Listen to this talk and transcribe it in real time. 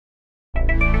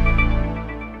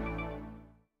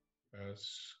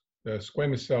The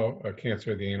squamous cell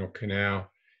cancer of the anal canal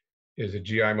is a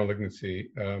GI malignancy.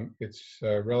 It's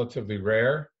relatively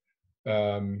rare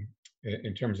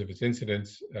in terms of its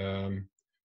incidence,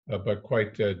 but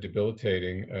quite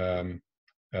debilitating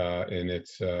in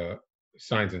its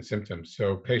signs and symptoms.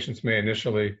 So patients may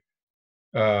initially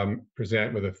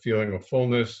present with a feeling of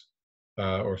fullness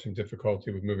or some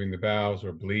difficulty with moving the bowels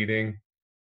or bleeding.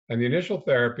 And the initial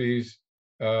therapies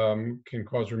can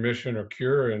cause remission or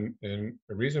cure in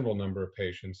a reasonable number of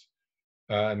patients,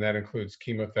 and that includes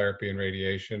chemotherapy and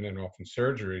radiation and often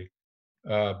surgery.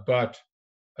 But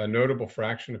a notable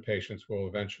fraction of patients will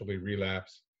eventually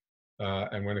relapse,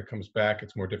 and when it comes back,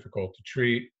 it's more difficult to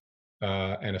treat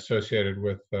and associated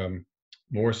with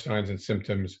more signs and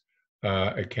symptoms.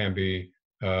 It can be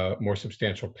more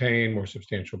substantial pain, more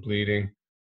substantial bleeding,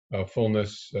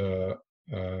 fullness in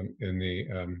the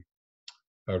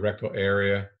rectal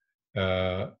area,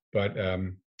 and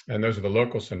those are the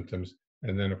local symptoms.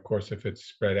 And then, of course, if it's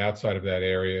spread outside of that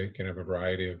area, you can have a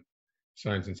variety of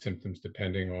signs and symptoms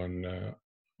depending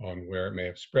on where it may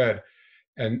have spread.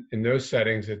 And in those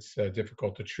settings, it's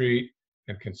difficult to treat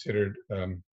and considered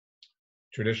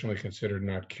traditionally considered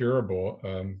not curable.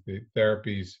 The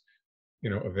therapies,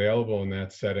 available in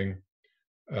that setting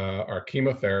are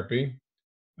chemotherapy,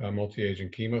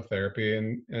 multi-agent chemotherapy,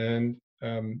 and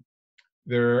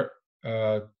they're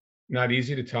not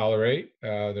easy to tolerate.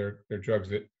 They're drugs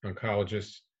that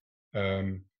oncologists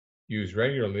use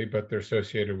regularly, but they're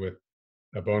associated with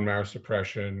bone marrow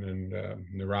suppression and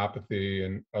neuropathy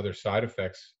and other side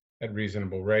effects at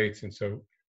reasonable rates. And so,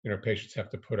 patients have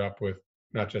to put up with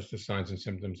not just the signs and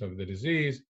symptoms of the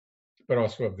disease, but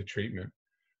also of the treatment.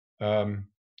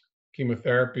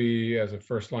 Chemotherapy as a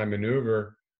first-line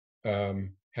maneuver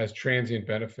has transient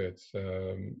benefits.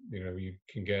 You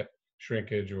can get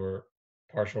shrinkage or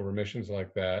partial remissions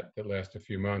like that last a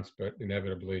few months, but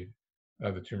inevitably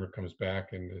the tumor comes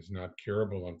back and is not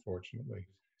curable, unfortunately.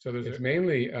 So it's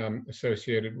mainly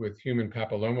associated with human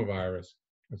papillomavirus.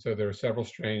 And so there are several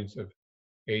strains of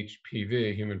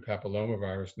HPV, human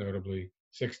papillomavirus, notably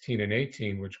 16 and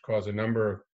 18, which cause a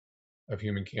number of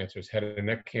human cancers: head and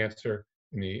neck cancer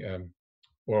in the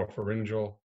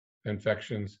oropharyngeal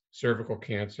infections, cervical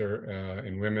cancer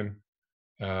in women,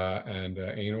 and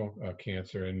anal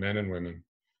cancer in men and women.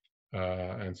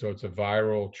 And so it's a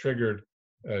viral triggered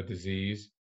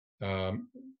disease. The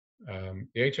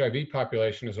HIV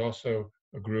population is also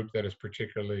a group that is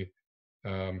particularly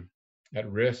at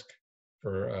risk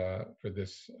for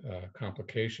this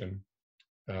complication,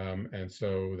 and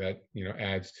so that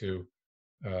adds to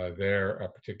their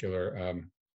particular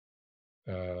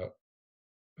the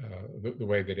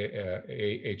way that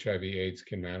HIV/AIDS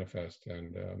can manifest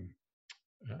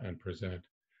and present.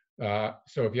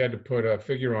 So if you had to put a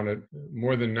figure on it,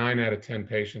 more than 9 out of 10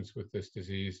 patients with this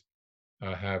disease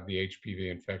have the HPV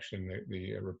infection.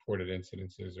 The reported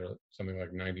incidences are something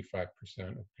like 95%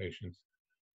 of patients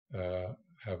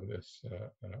have this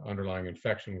underlying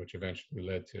infection, which eventually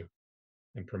led to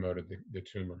and promoted the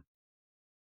tumor.